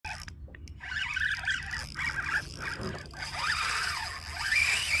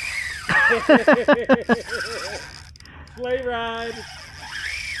Sleigh ride.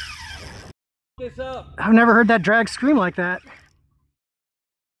 This up. I've never heard that drag scream like that.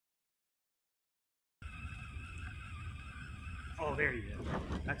 Oh, there he is.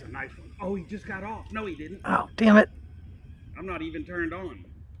 That's a nice one. Oh, he just got off. No, he didn't. Oh, damn it. I'm not even turned on.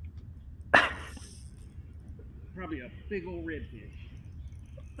 Probably a big old redfish.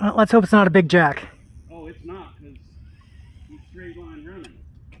 Well, let's hope it's not a big jack. Oh, it's not, because he's straight line running.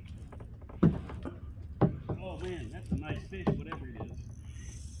 Oh man, that's a nice fish, whatever it is.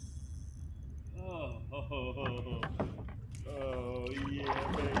 Oh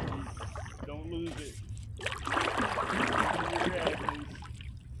yeah, baby. Don't lose it.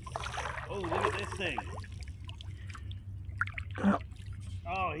 Oh, look at this thing.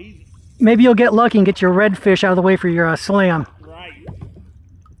 Oh, he's... Maybe you'll get lucky and get your redfish out of the way for your slam. Right.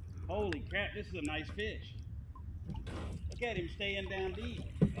 Holy crap, this is a nice fish. Look at him staying down deep.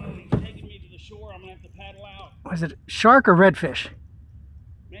 Oh, he's taking me to the shore. I'm going to have to paddle out. Was it shark or redfish?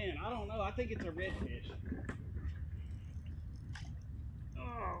 Man, I don't know. I think it's a redfish.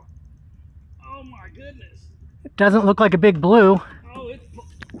 Oh my goodness. It doesn't look like a big blue. Oh, it's...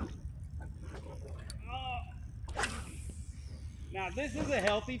 Now, this is a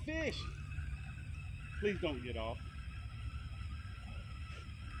healthy fish. Please don't get off.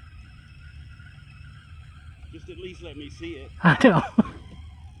 Just at least let me see it. I know.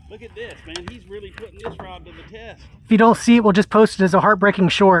 Look at this, man. He's really putting this rod to the test. If you don't see it, we'll just post it as a heartbreaking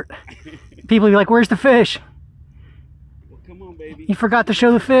short. People will be like, where's the fish? Well, come on, baby. You forgot to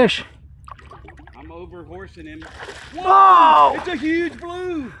show the fish. I'm over horsing him. Whoa! It's a huge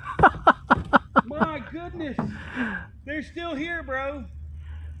blue! My goodness! They're still here, bro.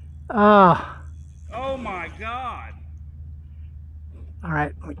 Oh. Oh my God. All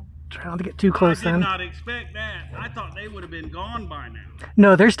right. Let me try not to get too close then. I did not expect that. I thought they would have been gone by now.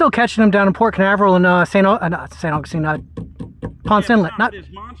 No, they're still catching them down in Port Canaveral and not St. Augustine, Ponce Inlet. Not this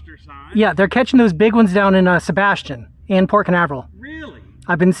monster size. Yeah, they're catching those big ones down in Sebastian and Port Canaveral. Really?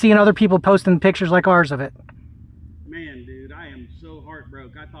 I've been seeing other people posting pictures like ours of it. Man, dude, I am so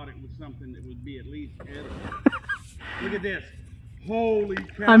heartbroken. I thought it was something that would be at least edible. Look at this. Holy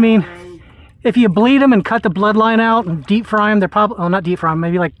cow, I mean, bro. If you bleed them and cut the bloodline out and deep fry them, they're probably, well, not deep fry them,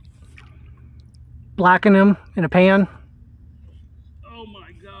 maybe like blacken them in a pan. Oh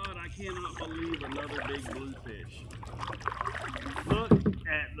my God, I cannot believe another big bluefish. Look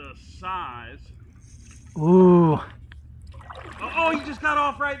at the size. Ooh. Oh, he just got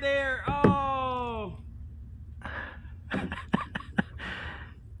off right there. Oh.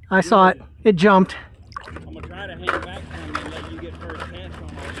 I saw it. It jumped. I'm going to try to hang back from you and let you get first cast on all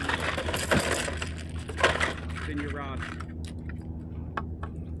these. Spin your rod.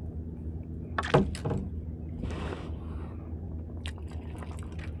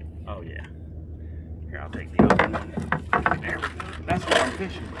 Oh, yeah. Here, I'll take the other one. There we go. That's what I'm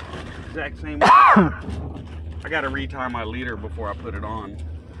fishing. Exact same way. I got to retie my leader before I put it on.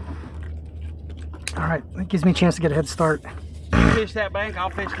 All right. That gives me a chance to get a head start. You fish that bank, I'll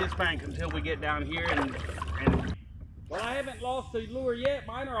fish this bank until we get down here and well, I haven't lost the lure yet.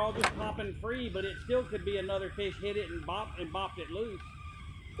 Mine are all just popping free, but it still could be another fish hit it and bopped it loose.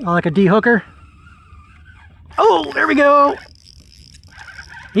 Oh, like a de-hooker? Oh, there we go.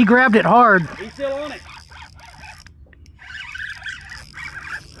 He grabbed it hard. He's still on it.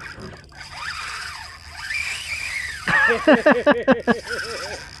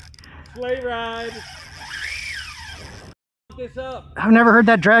 Sleigh ride. This up. I've never heard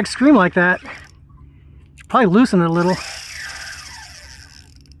that drag scream like that. Should probably loosen it a little.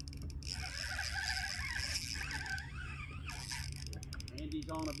 Andy's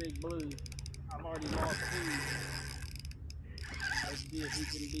on a big blue. I've already lost 2. Let's see if he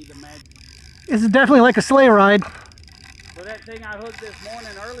can be the magic. This is definitely like a sleigh ride. So that thing I hooked this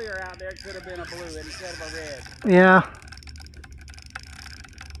morning earlier out there could have been a blue instead of a red. Yeah.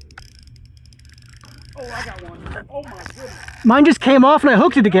 Oh, I got one. Oh my goodness. Mine just came off and I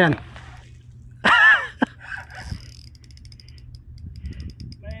hooked it again.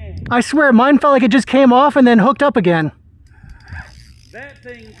 Man. I swear, mine felt like it just came off and then hooked up again. That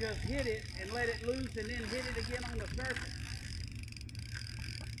thing just hit it and let it loose and then hit it again on the surface.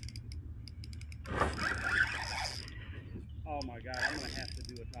 Oh my God, I'm going to have to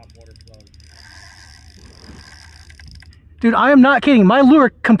do a top water flow. Dude, I am not kidding. My lure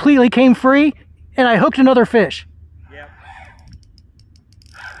completely came free and I hooked another fish. Yep.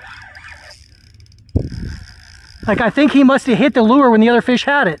 Like, I think he must have hit the lure when the other fish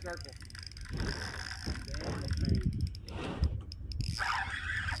had it. Circle.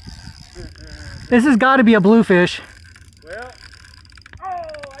 This has got to be a bluefish. Well, oh,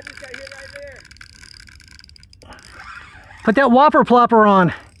 I just got hit right Put that whopper plopper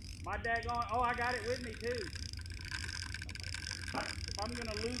on. My daggone, oh, I got it with me too. If I'm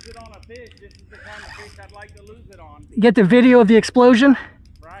gonna lose it on a fish, this is the kind of fish I'd like to lose it on. Get the video of the explosion.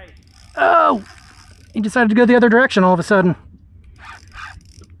 Right. Oh, he decided to go the other direction all of a sudden.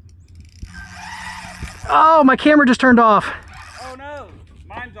 Oh, my camera just turned off. Oh no,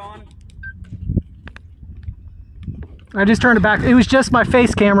 mine's on. I just turned it back. It was just my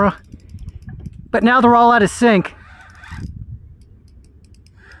face camera. But now they're all out of sync.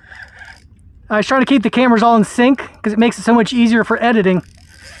 I was trying to keep the cameras all in sync because it makes it so much easier for editing. I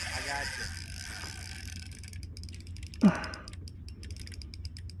got you.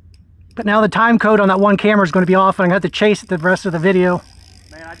 But now the time code on that one camera is going to be off and I'm going to have to chase it the rest of the video.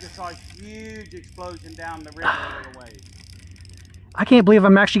 Man, I just saw a huge explosion down the river a little way. I can't believe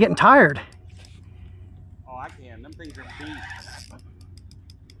I'm actually getting tired. Oh, I can. Them things are beasts.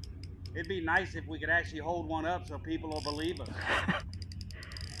 It'd be nice if we could actually hold one up so people will believe us.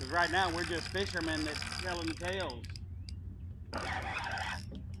 Because right now we're just fishermen that's telling the tales.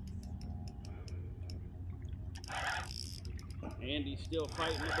 Andy's still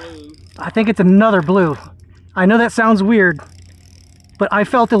fighting the blue. I think it's another blue. I know that sounds weird, but I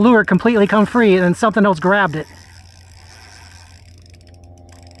felt the lure completely come free and then something else grabbed it.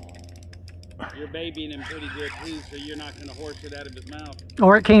 You're babying him pretty good too, so you're not going to horse it out of his mouth.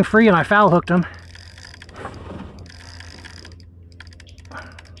 Or it came free and I foul hooked him.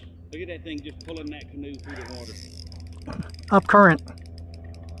 Look at that thing just pulling that canoe through the water. Up current.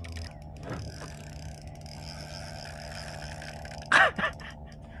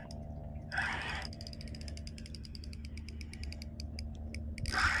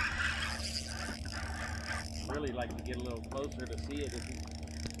 Really like to get a little closer to see it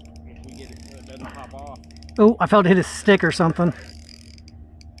if we get it so it doesn't pop off. Oh, I felt it hit a stick or something.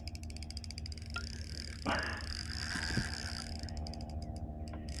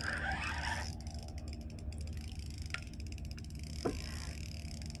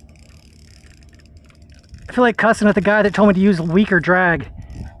 I feel like cussing at the guy that told me to use a weaker drag.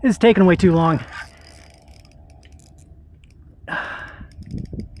 It's taking way too long.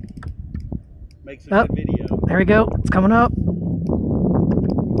 Make some good video. There we go. It's coming up.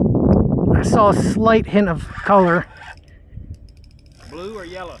 I saw a slight hint of color. Blue or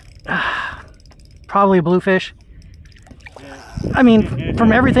yellow? Probably a bluefish. Yeah. I mean,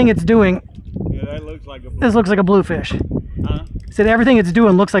 from everything it's doing, Yeah, that looks like a blue. this looks like a bluefish. Huh? I said everything it's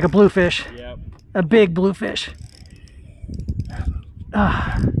doing looks like a bluefish. Yep. A big bluefish.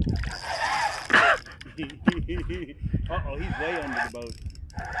 Uh-oh, he's way under the boat.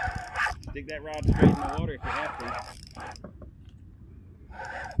 Stick that rod straight in the water if you have to.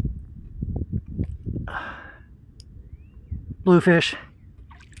 Bluefish.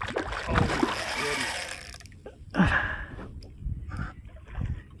 Oh, goodness.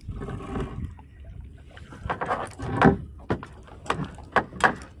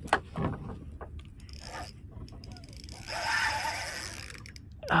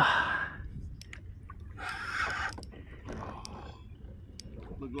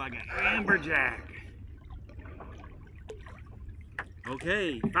 Look like an amberjack.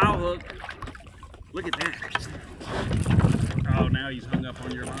 Okay, foul hook. Look at that. Oh, now he's hung up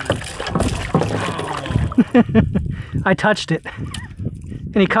on your line. Oh. I touched it.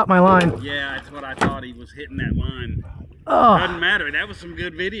 And he cut my line. Yeah, that's what I thought. He was hitting that line. Oh. Doesn't matter. That was some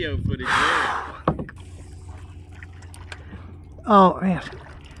good video footage there. Oh, man.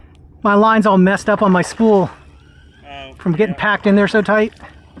 My line's all messed up on my spool from getting packed in there so tight.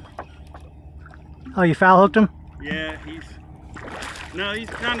 Oh, you foul hooked him? Yeah, he's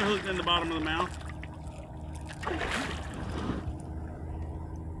kind of hooked in the bottom of the mouth.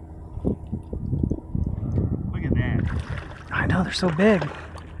 Look at that. I know, they're so big.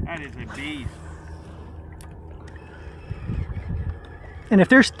 That is a beast. And if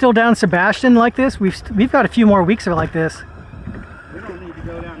they're still down Sebastian like this, we've got a few more weeks of it like this. We don't need to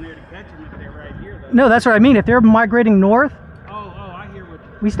go down there to catch them if they're right here, though. No, that's what I mean. If they're migrating north, Oh, I hear what.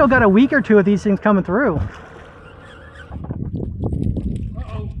 we still got a week or two of these things coming through.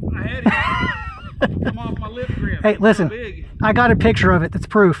 Uh-oh, I had it. Come off my lip grip. Hey, It's so listen. big. I got a picture of it. That's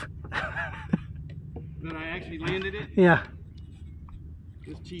proof. That I actually landed it. Yeah.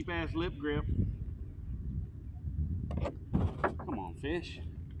 This cheap ass lip grip. Come on, fish.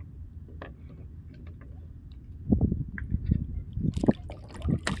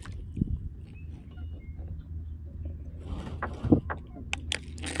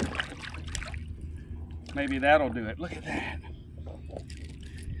 Maybe that'll do it. Look at that.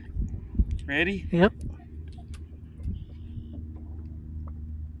 Ready? Yep.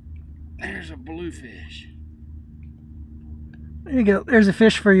 There's a bluefish. There you go. There's a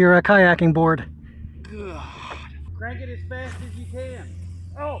fish for your kayaking board. God. Crank it as fast as you can.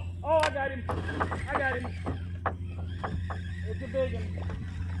 Oh, I got him. I got him. It's a big one.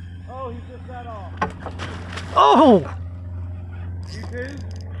 Oh, he just got off. Oh! You too?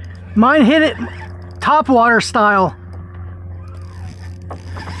 Mine hit it top water style.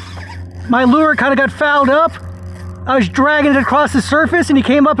 My lure kind of got fouled up. I was dragging it across the surface and he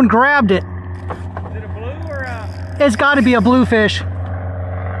came up and grabbed it. Is it a blue or a... It's got to be a bluefish.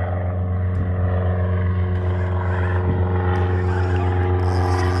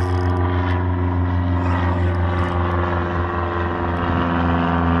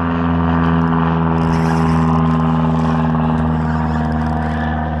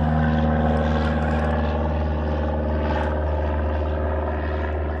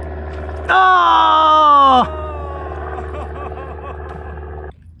 Oh!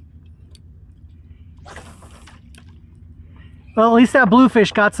 Well, at least that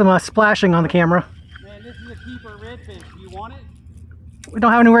bluefish got some splashing on the camera. Man, this is a keeper redfish. You want it? We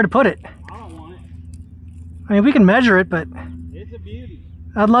don't have anywhere to put it. I don't want it. I mean, we can measure it, but It's a beauty.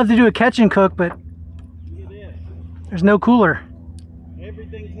 I'd love to do a catch and cook, but Look at this. there's no cooler.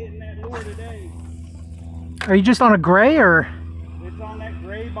 Everything's hitting that lure today. Are you just on a gray or? It's on that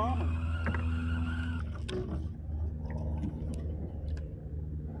gray bomber.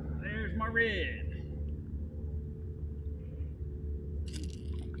 There's my red.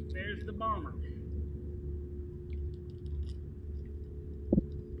 There's the bomber.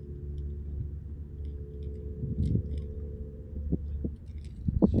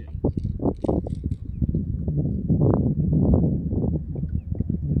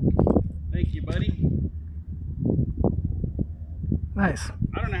 Thank you, buddy. Nice.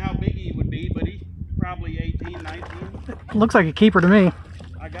 I don't know how big he would be, but he's probably 18, 19. Looks like a keeper to me.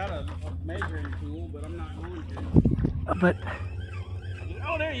 I got a measuring tool, but I'm not going to. But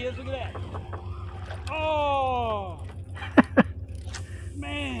Oh, there he is. Look at that. Oh,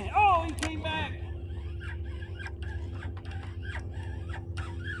 man. Oh, he came back.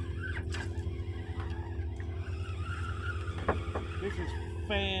 This is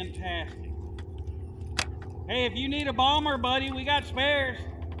fantastic. Hey, if you need a bomber, buddy, we got spares.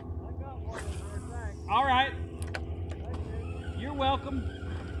 I got one in our sack. All right. You're welcome.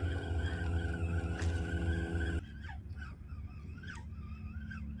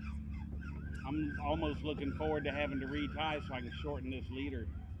 I'm almost looking forward to having to retie so I can shorten this leader.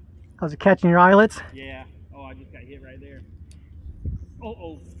 how's it catching your eyelets? Yeah. Oh, I just got hit right there.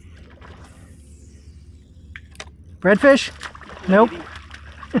 Oh. Redfish? Nope.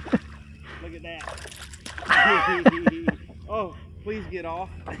 Look at that. Oh, please get off.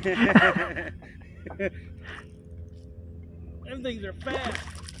 Them things are fast.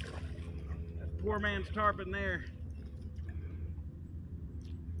 That's poor man's tarpon there.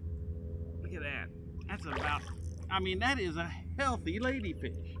 Look at that. That's about, I mean, that is a healthy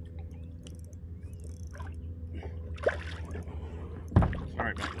ladyfish.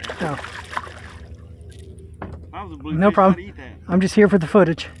 Sorry about that. No. I was a bluefish. No problem. I'd eat that. I'm just here for the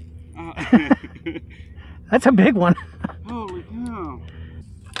footage. That's a big one. Holy cow.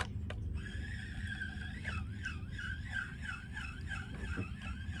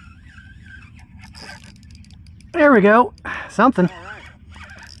 There we go. Something. All right.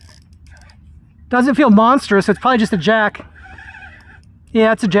 Doesn't feel monstrous. It's probably just a jack.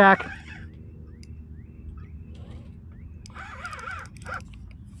 Yeah, it's a jack.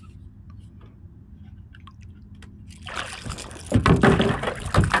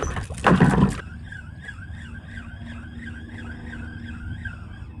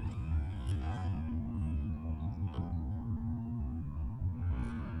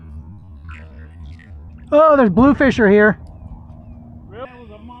 Oh, there's bluefish are here. Really? That was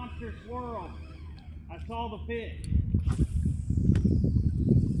a monster swirl. I saw the fish.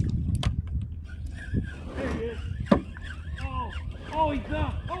 There he is. Oh, he's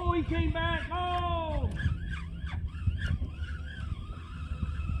up. Oh, he came back. Oh!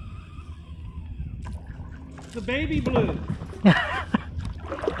 It's a baby blue.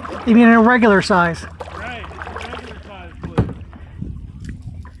 You mean in a regular size? Right, it's a regular size blue.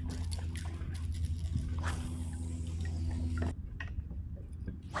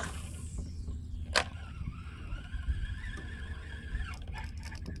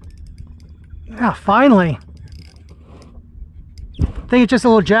 Yeah, finally. I think it's just a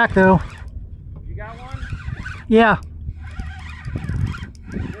little jack though. You got one? Yeah.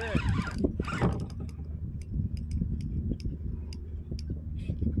 Good.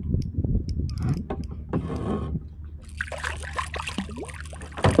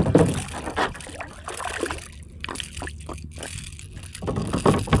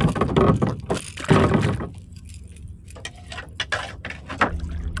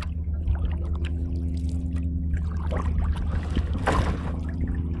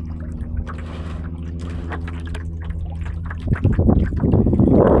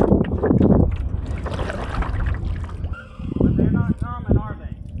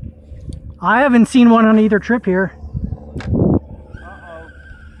 I haven't seen one on either trip here. Uh-oh.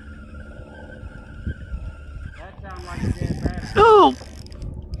 That sounds like a dead bass. Oh!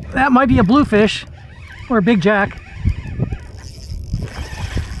 That might be a bluefish or a big jack.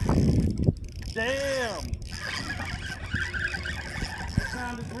 Damn! That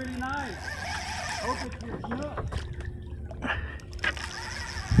sounded pretty nice. Hope it's your snook.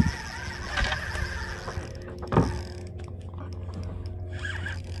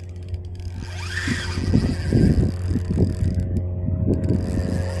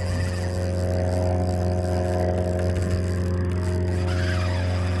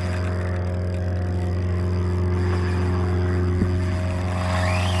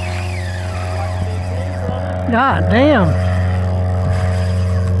 God damn.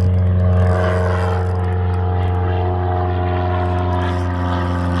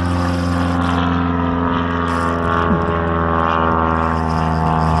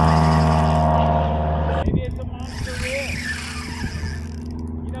 Maybe it's a monster rip.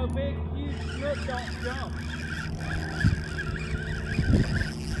 You know, big, huge snook don't jump.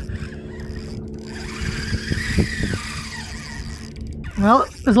 Well,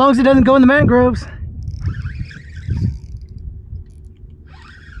 as long as it doesn't go in the mangroves.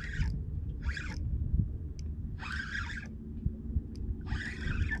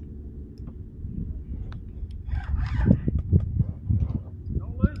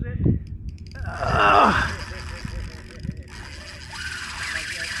 Don't lose it.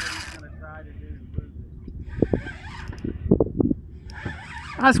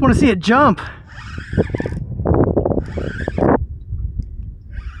 I just want to see it jump.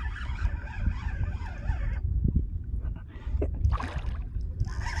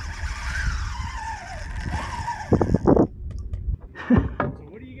 So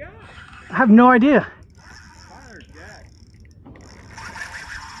what do you got? I have no idea. Fire jack.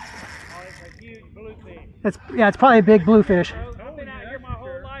 Oh, it's a huge bluefish. Yeah, it's probably a big bluefish. I've been out here my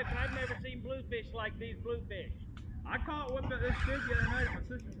whole life and I've never seen bluefish like these bluefish. I caught one this big the other night at my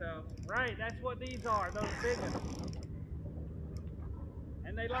sister's house. Right, that's what these are, those big ones.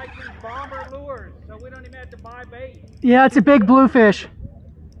 And they like these bomber lures, so we don't even have to buy bait. Yeah, it's a big bluefish.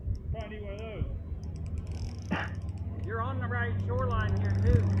 Try to need one of those. You're on the right shoreline here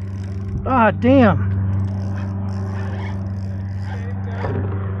too. Ah, damn.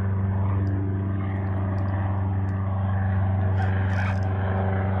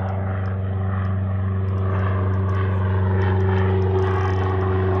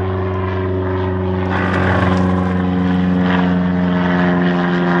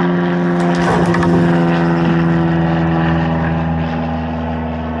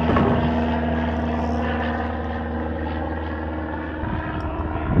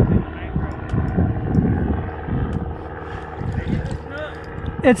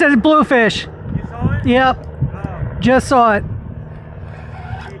 It says bluefish. You saw it? Yep. Oh. Just saw it.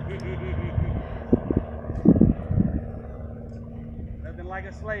 Nothing like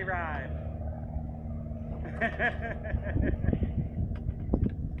a sleigh ride.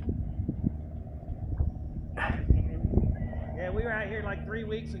 Yeah, we were out here like 3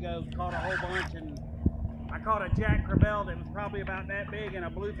 weeks ago, caught a whole bunch, and I caught a jack crevalle that was probably about that big, and a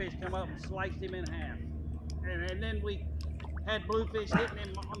bluefish come up and sliced him in half. And then we had bluefish hitting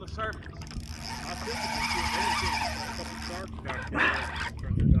him on the surface. I think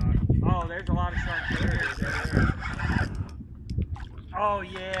oh, there's a lot of sharks there. Oh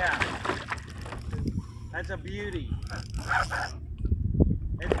yeah, that's a beauty.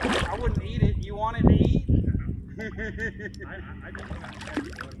 I wouldn't eat it. You want it to eat? I just let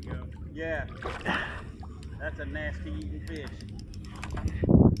it go. Yeah, that's a nasty eating fish.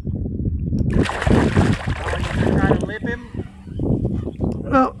 Oh, you gonna try to lip him?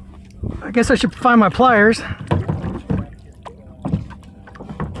 Well, I guess I should find my pliers. Well,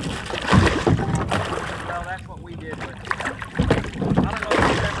 that's what we did with it. I don't know if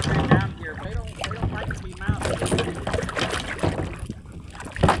you've ever been down here, but they don't like to be mounted.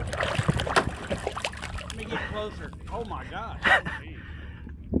 Let me get closer. Oh my gosh.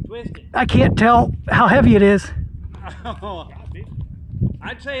 Twist it. I can't tell how heavy it is.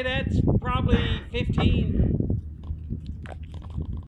 I'd say that's probably 15.